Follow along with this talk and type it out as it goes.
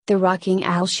The Rocking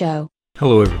Al Show.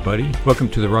 Hello everybody, welcome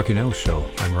to The Rocking Al Show.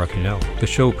 I'm Rocking Al. The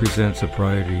show presents a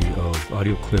variety of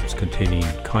audio clips containing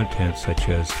content such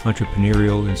as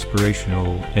entrepreneurial,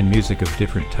 inspirational, and music of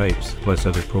different types, plus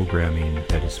other programming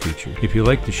that is featured. If you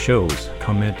like the shows,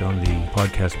 comment on the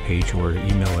podcast page or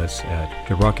email us at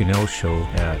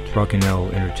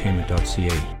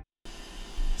therockingalshow@rockingalentertainment.ca.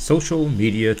 Social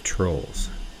media trolls.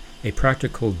 A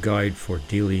practical guide for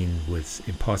dealing with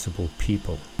impossible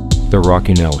people. The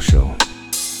Rocking Al Show.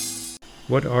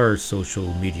 What are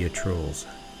social media trolls?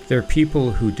 They're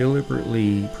people who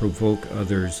deliberately provoke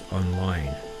others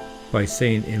online by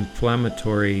saying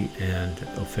inflammatory and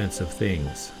offensive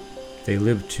things. They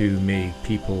live to make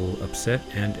people upset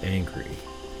and angry.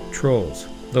 Trolls,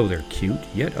 though they're cute,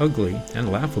 yet ugly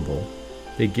and laughable,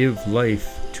 they give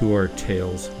life to our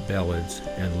tales, ballads,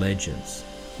 and legends.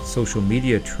 Social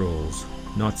media trolls,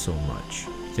 not so much.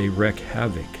 They wreak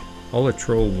havoc. All a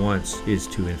troll wants is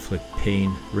to inflict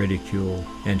pain, ridicule,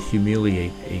 and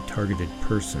humiliate a targeted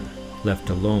person. Left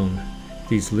alone,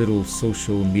 these little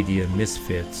social media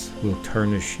misfits will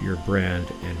tarnish your brand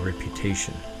and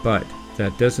reputation. But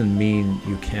that doesn't mean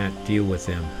you can't deal with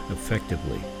them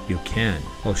effectively. You can.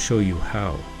 I'll show you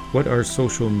how. What are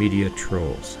social media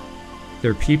trolls?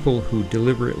 They're people who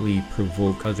deliberately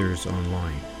provoke others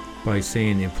online by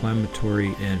saying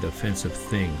inflammatory and offensive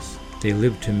things. They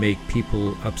live to make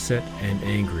people upset and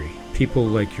angry. People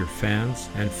like your fans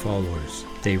and followers.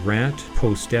 They rant,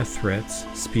 post death threats,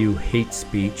 spew hate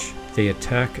speech. They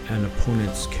attack an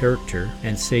opponent's character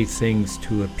and say things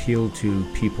to appeal to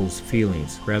people's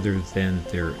feelings rather than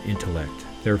their intellect.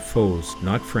 They're foes,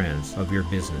 not friends, of your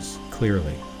business,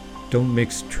 clearly. Don't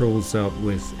mix trolls up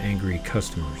with angry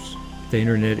customers. The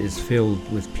internet is filled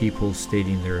with people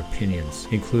stating their opinions,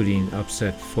 including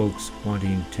upset folks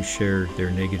wanting to share their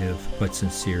negative but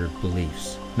sincere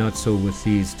beliefs. Not so with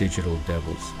these digital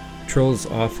devils. Trolls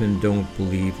often don't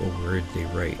believe a word they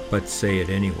write, but say it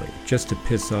anyway, just to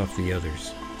piss off the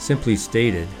others. Simply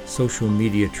stated, social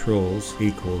media trolls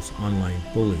equals online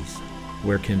bullies.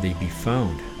 Where can they be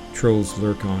found? Trolls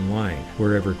lurk online,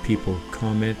 wherever people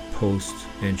comment, post,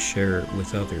 and share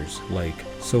with others, like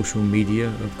social media,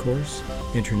 of course,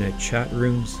 internet chat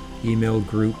rooms, email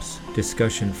groups,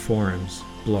 discussion forums,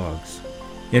 blogs.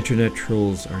 Internet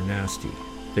trolls are nasty.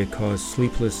 They cause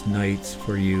sleepless nights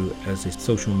for you as a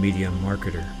social media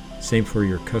marketer. Same for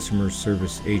your customer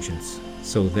service agents.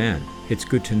 So then, it's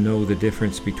good to know the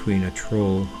difference between a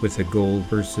troll with a goal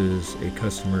versus a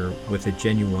customer with a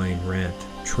genuine rant.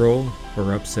 Troll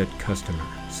or upset customer.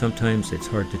 Sometimes it's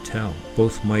hard to tell.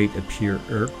 Both might appear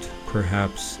irked,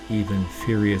 perhaps even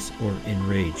furious or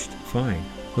enraged. Fine.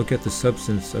 Look at the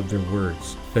substance of their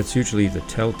words. That's usually the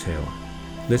telltale.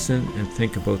 Listen and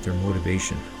think about their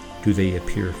motivation. Do they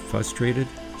appear frustrated,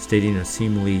 stating a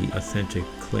seemingly authentic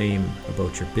claim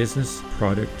about your business,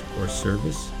 product, or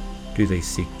service? Do they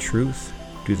seek truth?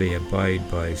 Do they abide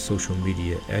by social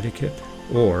media etiquette?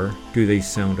 Or do they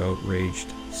sound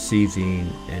outraged, seething,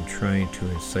 and trying to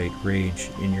incite rage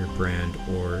in your brand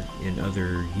or in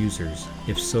other users?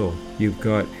 If so, you've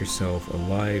got yourself a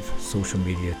live social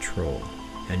media troll,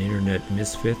 an internet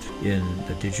misfit in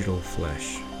the digital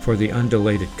flesh. For the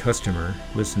undelighted customer,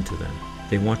 listen to them.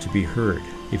 They want to be heard.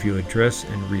 If you address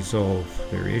and resolve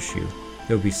their issue,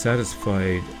 they'll be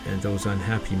satisfied and those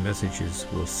unhappy messages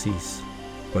will cease.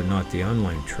 But not the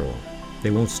online troll. They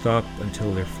won't stop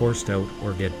until they're forced out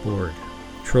or get bored.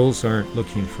 Trolls aren't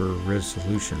looking for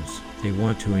resolutions. They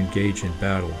want to engage in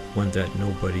battle, one that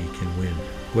nobody can win.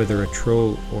 Whether a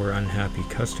troll or unhappy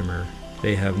customer,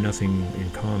 they have nothing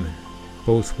in common.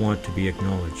 Both want to be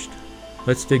acknowledged.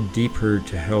 Let's dig deeper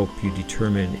to help you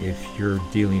determine if you're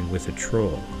dealing with a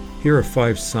troll. Here are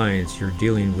 5 signs you're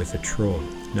dealing with a troll.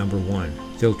 Number 1,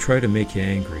 they'll try to make you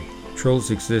angry. Trolls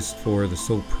exist for the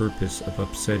sole purpose of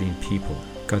upsetting people.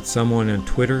 Got someone on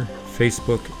Twitter,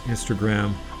 Facebook,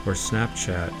 Instagram, or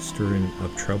Snapchat stirring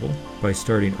up trouble? By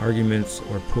starting arguments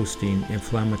or posting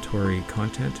inflammatory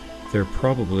content? They're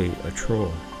probably a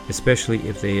troll, especially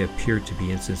if they appear to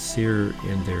be insincere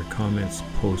in their comments,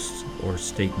 posts, or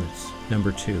statements.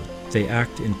 Number 2, they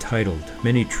act entitled.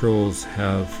 Many trolls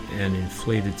have an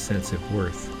inflated sense of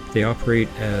worth. They operate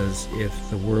as if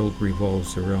the world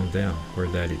revolves around them, or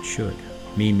that it should.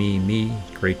 Me,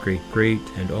 great,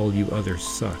 and all you others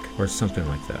suck, or something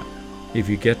like that. If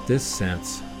you get this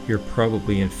sense, you're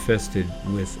probably infested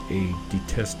with a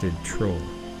detested troll.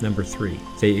 Number 3,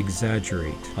 they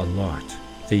exaggerate a lot.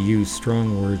 They use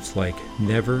strong words like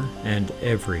never and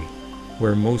every,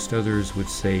 where most others would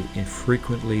say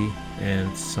infrequently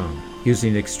and some.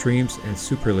 Using extremes and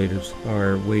superlatives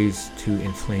are ways to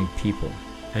inflame people,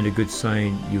 and a good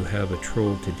sign you have a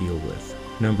troll to deal with.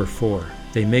 Number 4.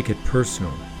 They make it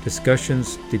personal.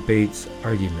 Discussions, debates,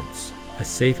 arguments. A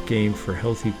safe game for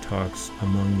healthy talks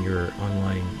among your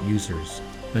online users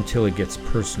until it gets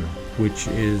personal, which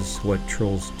is what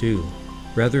trolls do.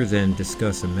 Rather than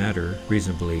discuss a matter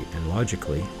reasonably and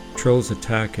logically, trolls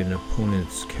attack an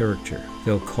opponent's character.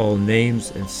 They'll call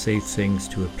names and say things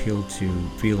to appeal to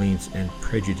feelings and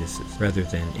prejudices rather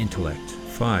than intellect.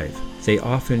 5. They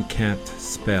often can't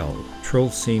spell.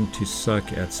 Trolls seem to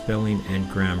suck at spelling and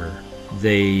grammar.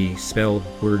 They spell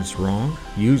words wrong,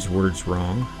 use words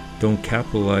wrong, don't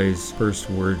capitalize first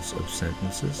words of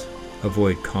sentences,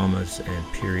 avoid commas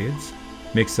and periods,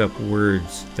 mix up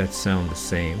words that sound the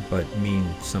same but mean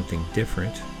something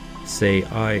different, say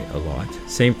I a lot,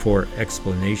 same for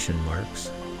explanation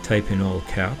marks, type in all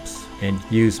caps, and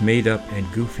use made-up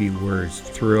and goofy words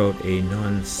throughout a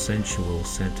non-sensual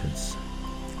sentence.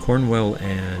 Cornell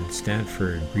and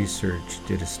Stanford research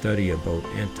did a study about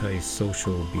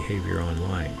antisocial behavior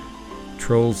online.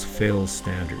 Trolls fail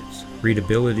standards.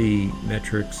 Readability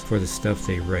metrics for the stuff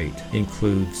they write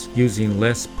includes using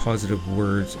less positive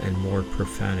words and more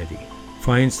profanity.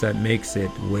 Finds that makes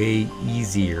it way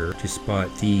easier to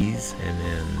spot these, and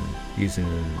then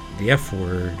using the F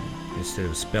word, instead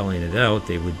of spelling it out,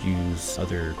 they would use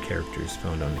other characters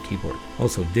found on the keyboard.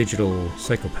 Also, digital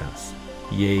psychopaths.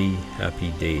 Yay,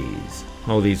 happy days.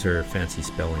 All these are fancy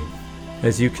spelling.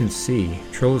 As you can see,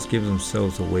 trolls give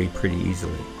themselves away pretty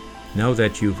easily. Now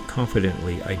that you've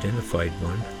confidently identified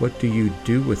one, what do you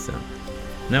do with them?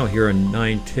 Now here are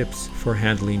 9 tips for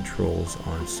handling trolls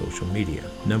on social media.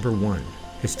 Number 1.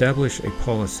 Establish a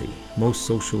policy. Most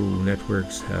social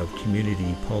networks have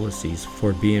community policies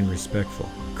for being respectful.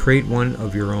 Create one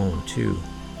of your own too,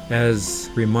 as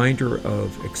reminder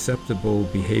of acceptable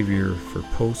behavior for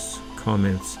posts,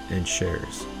 comments, and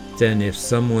shares. Then if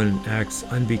someone acts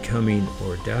unbecoming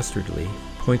or dastardly,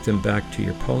 point them back to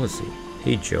your policy.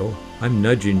 Hey Joe, I'm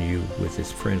nudging you with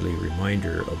this friendly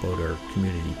reminder about our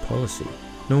community policy.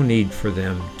 No need for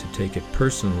them to take it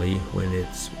personally when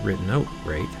it's written out,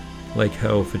 right? Like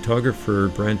how photographer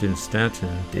Brandon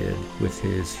Stanton did with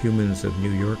his Humans of New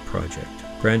York project.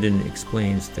 Brandon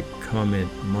explains the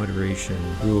comment moderation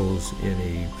rules in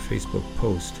a Facebook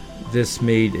post. This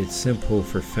made it simple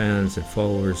for fans and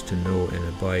followers to know and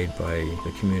abide by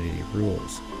the community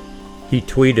rules. He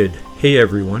tweeted, "Hey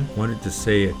everyone, wanted to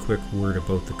say a quick word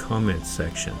about the comments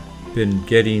section. Been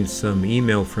getting some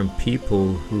email from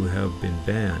people who have been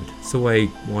banned, so I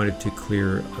wanted to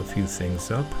clear a few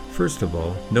things up. First of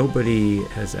all, nobody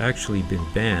has actually been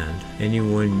banned.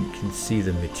 Anyone can see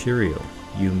the material.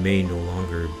 You may no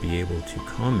longer be able to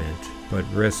comment, but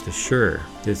rest assured,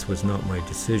 this was not my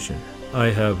decision. I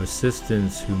have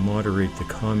assistants who moderate the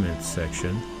comments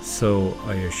section, so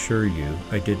I assure you,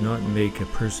 I did not make a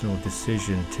personal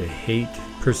decision to hate,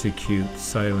 persecute,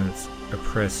 silence,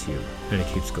 oppress you." And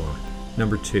it keeps going.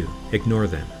 Number 2, ignore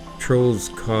them. Trolls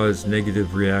cause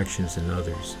negative reactions in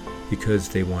others because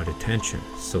they want attention,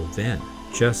 so then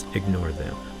just ignore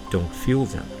them. Don't fuel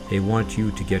them. They want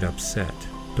you to get upset.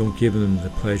 Don't give them the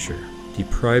pleasure.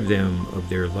 Deprive them of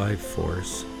their life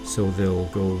force so they'll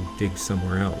go dig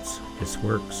somewhere else. This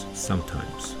works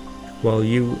sometimes. While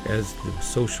you, as the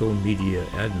social media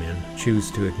admin, choose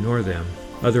to ignore them,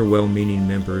 other well-meaning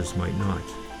members might not.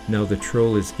 Now the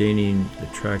troll is gaining the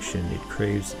traction it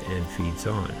craves and feeds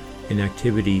on.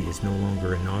 Inactivity is no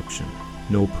longer an option.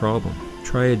 No problem.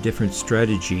 Try a different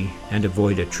strategy and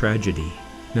avoid a tragedy.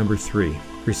 Number 3,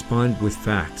 respond with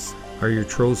facts. Are your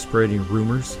trolls spreading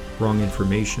rumors, wrong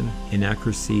information,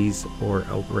 inaccuracies, or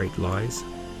outright lies?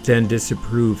 Then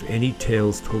disapprove any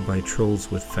tales told by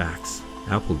trolls with facts.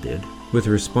 Apple did. With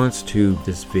a response to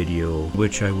this video,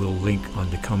 which I will link on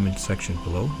the comment section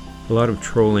below, a lot of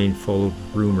trolling followed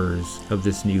rumors of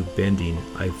this new bending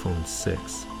iPhone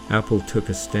 6. Apple took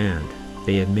a stand.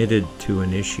 They admitted to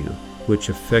an issue, which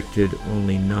affected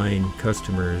only 9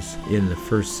 customers in the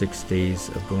first 6 days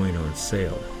of going on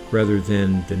sale. Rather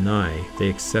than deny, they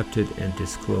accepted and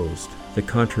disclosed. The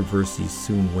controversy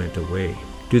soon went away.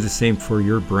 Do the same for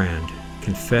your brand.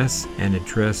 Confess and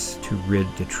address to rid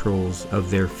the trolls of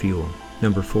their fuel.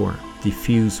 Number 4,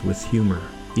 diffuse with humor.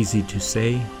 Easy to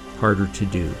say, harder to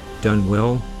do. Done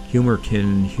well, humor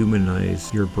can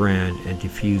humanize your brand and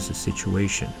diffuse a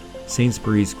situation.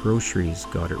 Sainsbury's Groceries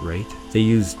got it right. They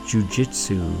used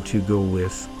jujitsu to go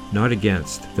with, not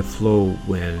against, the flow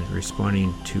when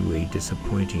responding to a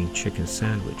disappointing chicken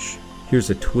sandwich. Here's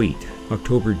a tweet.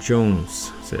 October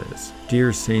Jones says,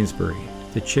 "Dear Sainsbury,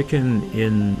 the chicken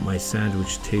in my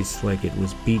sandwich tastes like it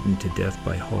was beaten to death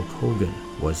by Hulk Hogan.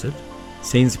 Was it?"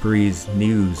 Sainsbury's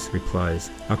News replies,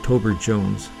 "October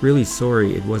Jones, really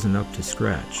sorry it wasn't up to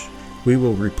scratch. We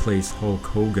will replace Hulk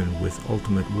Hogan with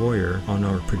Ultimate Warrior on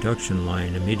our production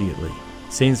line immediately.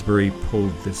 Sainsbury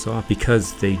pulled this off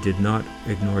because they did not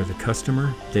ignore the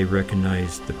customer. They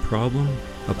recognized the problem,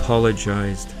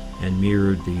 apologized, and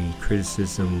mirrored the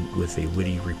criticism with a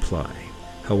witty reply.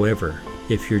 However,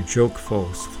 if your joke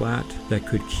falls flat, that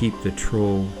could keep the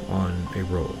troll on a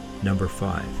roll. Number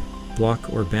 5.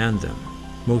 Block or ban them.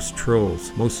 Most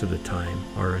trolls, most of the time,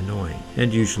 are annoying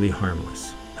and usually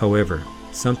harmless. However,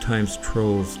 sometimes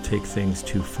trolls take things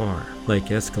too far, like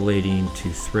escalating to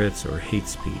threats or hate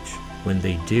speech. When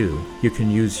they do, you can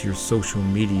use your social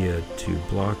media to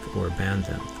block or ban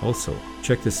them. Also,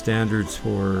 check the standards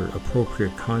for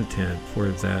appropriate content for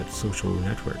that social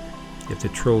network. If the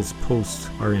troll's posts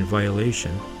are in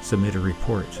violation, submit a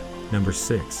report. Number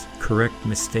 6. Correct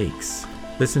mistakes.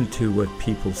 Listen to what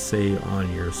people say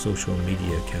on your social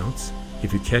media accounts.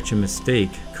 If you catch a mistake,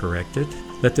 correct it.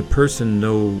 Let the person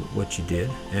know what you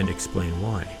did and explain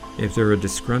why. If they're a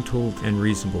disgruntled and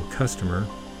reasonable customer,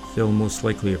 they'll most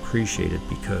likely appreciate it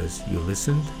because you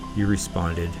listened, you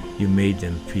responded, you made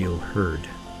them feel heard,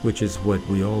 which is what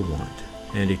we all want.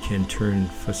 And it can turn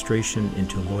frustration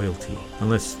into loyalty.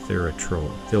 Unless they're a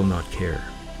troll, they'll not care.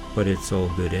 But it's all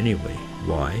good anyway.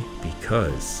 Why?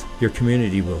 Because your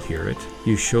community will hear it.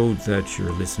 You showed that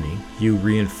you're listening. You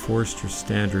reinforced your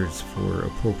standards for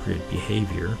appropriate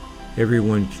behavior.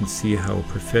 Everyone can see how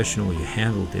professional you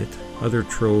handled it. Other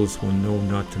trolls will know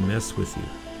not to mess with you.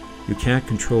 You can't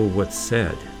control what's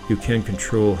said. You can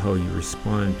control how you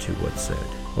respond to what's said.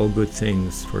 All good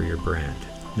things for your brand.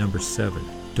 Number 7.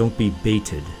 Don't be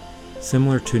baited.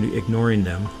 Similar to ignoring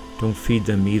them, don't feed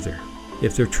them either.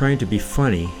 If they're trying to be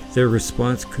funny, their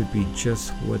response could be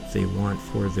just what they want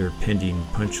for their pending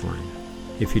punchline.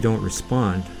 If you don't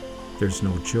respond, there's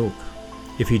no joke.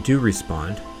 If you do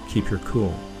respond, keep your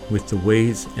cool, with the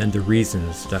ways and the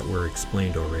reasons that were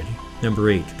explained already.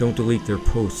 Number 8, don't delete their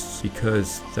posts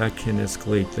because that can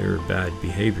escalate their bad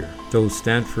behavior. Those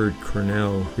Stanford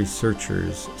Cornell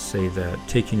researchers say that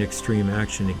taking extreme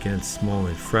action against small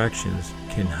infractions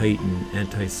can heighten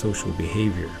antisocial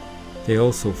behavior. They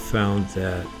also found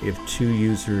that if 2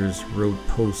 users wrote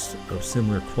posts of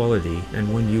similar quality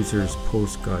and one user's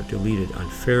post got deleted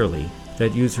unfairly,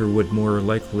 that user would more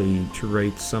likely to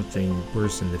write something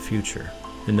worse in the future.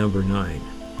 And number 9,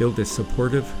 build a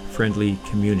supportive, friendly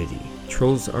community.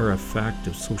 Trolls are a fact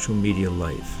of social media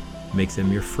life. Make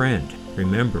them your friend.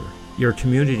 Remember, your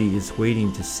community is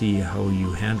waiting to see how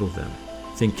you handle them.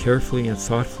 Think carefully and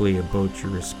thoughtfully about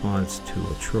your response to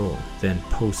a troll, then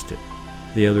post it.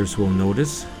 The others will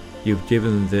notice. You've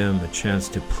given them a chance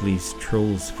to police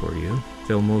trolls for you.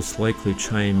 They'll most likely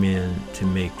chime in to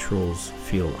make trolls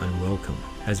feel unwelcome.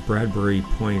 As Bradbury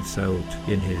points out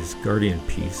in his Guardian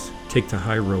piece, take the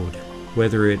high road.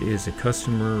 Whether it is a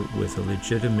customer with a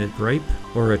legitimate gripe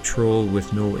or a troll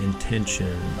with no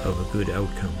intention of a good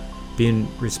outcome. Being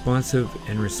responsive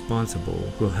and responsible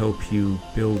will help you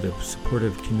build a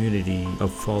supportive community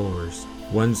of followers,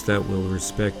 ones that will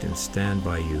respect and stand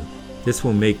by you. This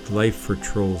will make life for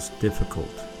trolls difficult.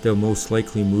 They'll most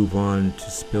likely move on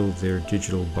to spill their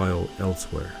digital bile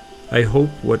elsewhere. I hope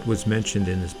what was mentioned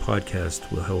in this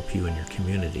podcast will help you and your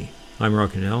community. I'm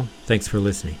Rockinell. Thanks for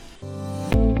listening.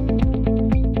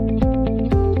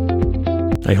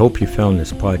 I hope you found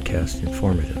this podcast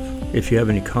informative. If you have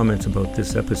any comments about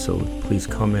this episode, please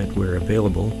comment where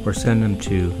available or send them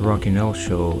to the Rockinell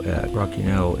Show at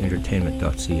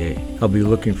rockinellentertainment.ca. I'll be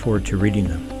looking forward to reading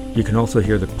them. You can also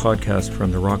hear the podcast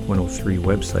from the Rock 103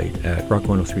 website at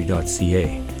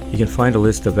rock103.ca. You can find a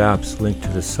list of apps linked to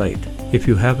the site. If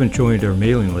you haven't joined our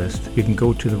mailing list, you can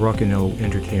go to the Rockinell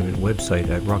Entertainment website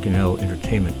at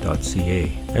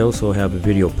rockinellentertainment.ca. I also have a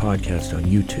video podcast on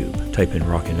YouTube. Type in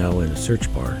Rockinell in the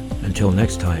search bar. Until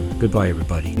next time, goodbye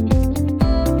everybody.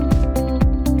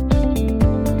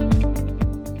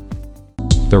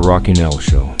 The Rockinell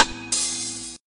Show.